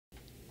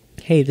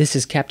Hey, this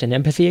is Captain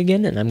Empathy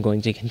again, and I'm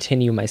going to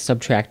continue my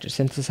Subtractor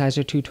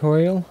synthesizer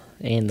tutorial.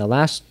 In the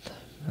last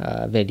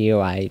video,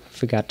 I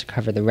forgot to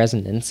cover the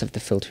resonance of the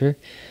filter.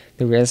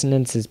 The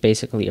resonance is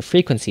basically a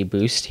frequency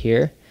boost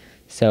here.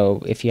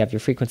 So if you have your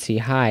frequency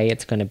high,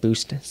 it's going to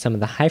boost some of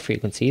the high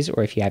frequencies,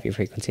 or if you have your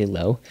frequency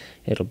low,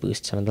 it'll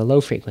boost some of the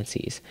low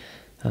frequencies.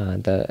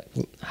 The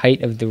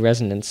height of the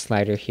resonance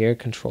slider here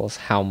controls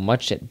how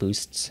much it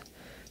boosts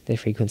the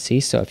frequency.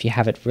 So if you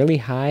have it really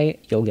high,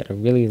 you'll get a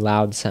really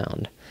loud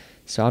sound.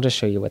 So I'll just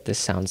show you what this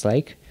sounds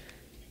like.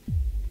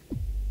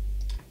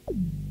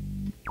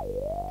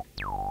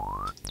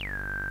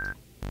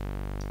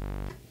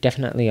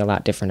 Definitely a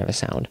lot different of a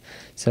sound.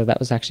 So that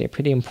was actually a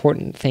pretty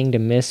important thing to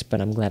miss,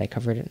 but I'm glad I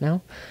covered it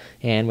now.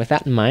 And with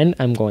that in mind,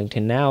 I'm going to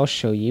now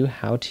show you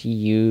how to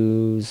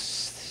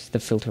use the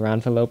filter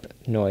envelope,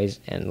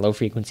 noise, and low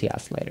frequency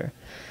oscillator.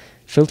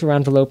 Filter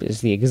envelope is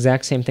the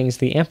exact same thing as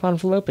the amp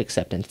envelope,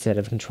 except instead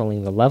of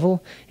controlling the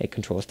level, it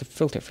controls the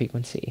filter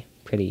frequency.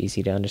 Pretty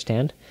easy to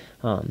understand.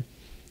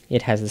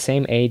 It has the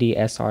same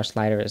ADSR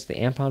slider as the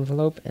amp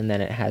envelope, and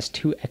then it has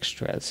two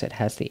extras. It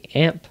has the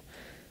amp,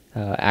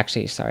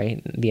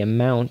 the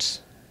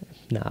amount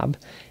knob,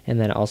 and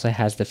then it also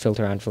has the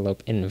filter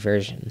envelope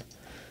inversion.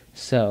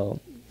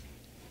 So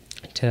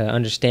to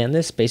understand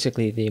this,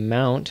 basically the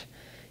amount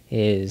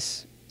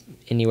is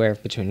anywhere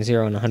between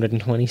 0 and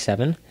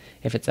 127.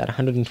 If it's at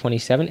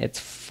 127, it's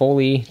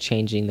fully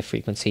changing the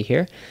frequency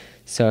here.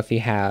 So if you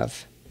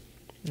have,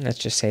 let's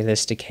just say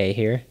this decay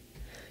here,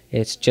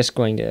 it's just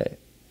going to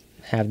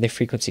have the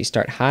frequency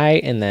start high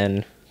and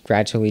then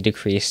gradually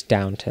decrease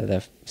down to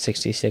the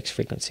 66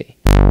 frequency.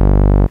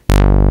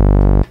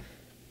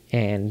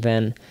 And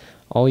then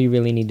all you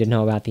really need to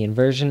know about the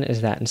inversion is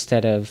that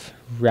instead of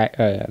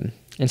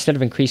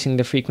increasing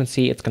the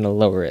frequency, it's going to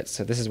lower it.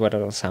 So this is what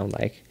it'll sound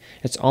like.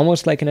 It's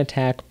almost like an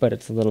attack, but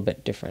it's a little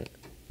bit different.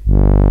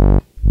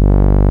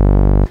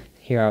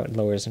 Here how it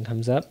lowers and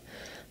comes up.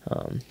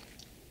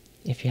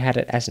 If you had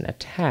it as an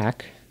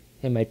attack,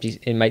 it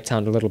might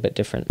sound a little bit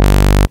different.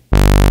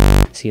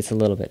 See, it's a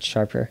little bit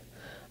sharper.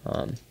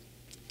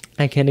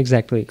 I can't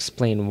exactly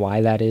explain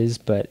why that is,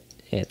 but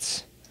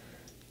it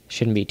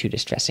shouldn't be too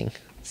distressing.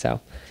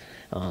 So,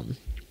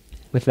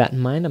 with that in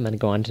mind, I'm going to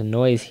go on to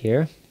noise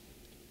here,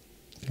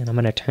 and I'm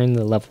going to turn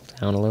the level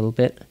down a little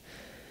bit.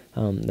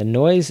 The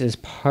noise is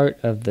part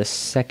of the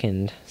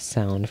second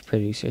sound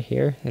producer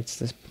here.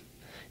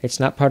 It's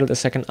not part of the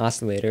second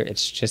oscillator,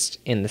 it's just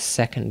in the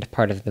second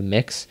part of the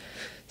mix.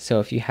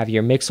 So if you have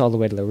your mix all the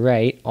way to the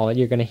right, all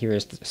you're going to hear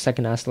is the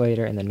second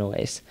oscillator and the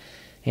noise.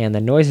 And the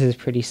noise is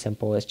pretty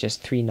simple. It's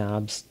just three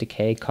knobs: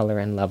 decay, color,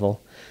 and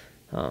level.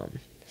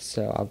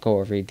 So I'll go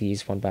over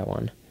these one by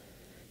one.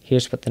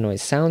 Here's what the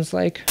noise sounds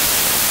like.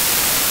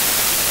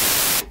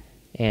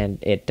 And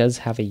it does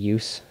have a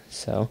use.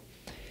 So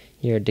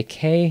your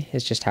decay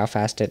is just how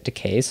fast it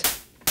decays.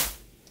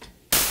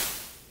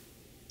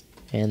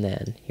 And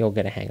then you'll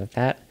get a hang of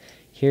that.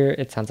 Here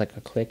it sounds like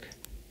a click.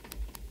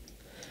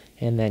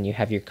 And then you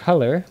have your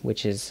color,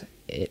 which is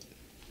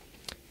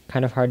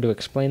kind of hard to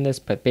explain this,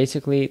 but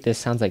basically this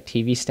sounds like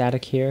TV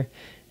static here.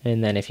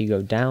 And then if you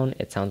go down,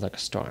 it sounds like a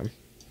storm.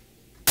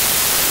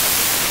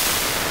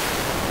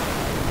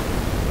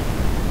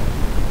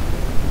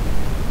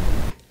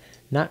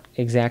 Not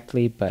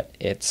exactly, but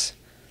it's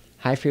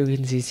high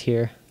frequencies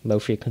here, low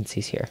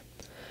frequencies here.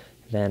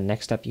 Then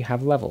next up you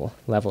have level.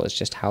 Level is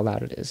just how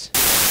loud it is.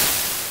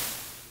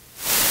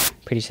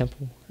 Pretty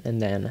simple.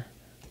 And then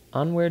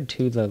onward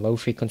to the low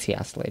frequency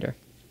oscillator.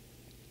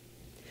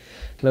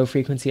 Low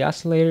frequency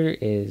oscillator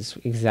is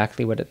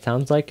exactly what it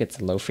sounds like. It's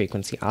a low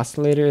frequency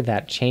oscillator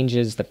that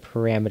changes the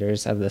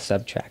parameters of the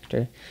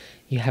subtractor.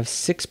 You have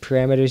 6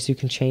 parameters you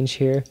can change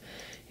here,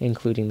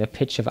 including the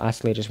pitch of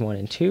oscillators 1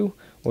 and 2,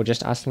 or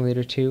just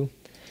oscillator 2.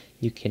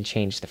 You can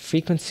change the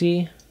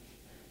frequency,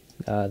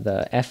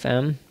 the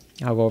FM,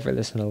 I'll go over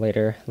this in a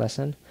later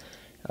lesson,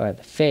 the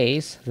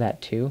phase,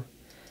 that too,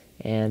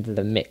 and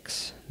the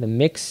mix. The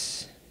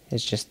mix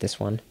is just this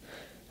one.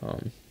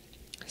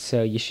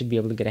 So you should be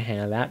able to get a hang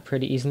of that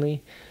pretty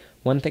easily.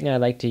 One thing I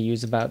like to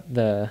use about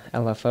the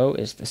LFO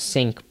is the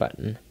sync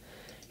button.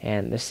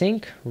 And the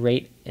sync,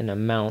 rate, and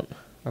amount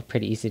are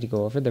pretty easy to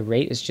go over. The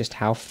rate is just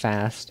how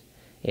fast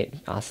it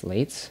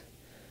oscillates.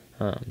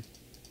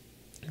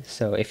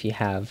 So if you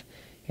have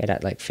it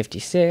at like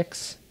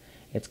 56,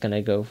 it's going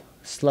to go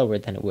slower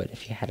than it would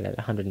if you had it at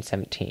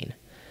 117.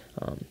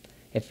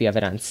 If you have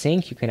it on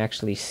sync, you can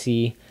actually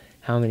see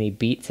how many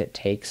beats it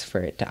takes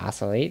for it to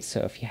oscillate.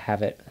 So if you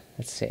have it,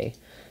 let's say,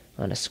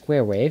 on a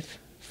square wave,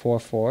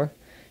 4/4,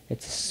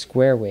 it's a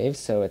square wave,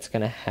 so it's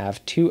going to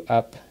have 2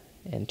 up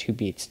and 2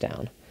 beats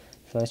down.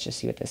 So let's just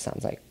see what this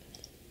sounds like.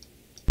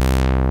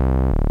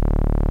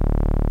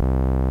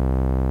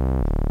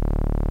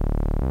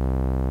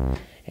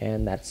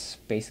 And that's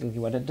basically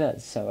what it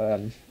does.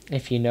 So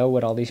if you know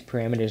what all these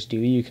parameters do,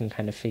 you can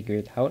kind of figure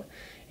it out,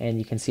 and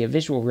you can see a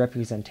visual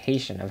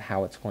representation of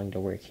how it's going to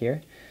work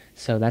here.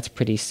 So that's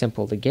pretty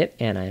simple to get,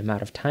 and I'm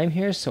out of time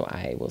here, so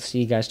I will see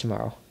you guys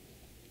tomorrow.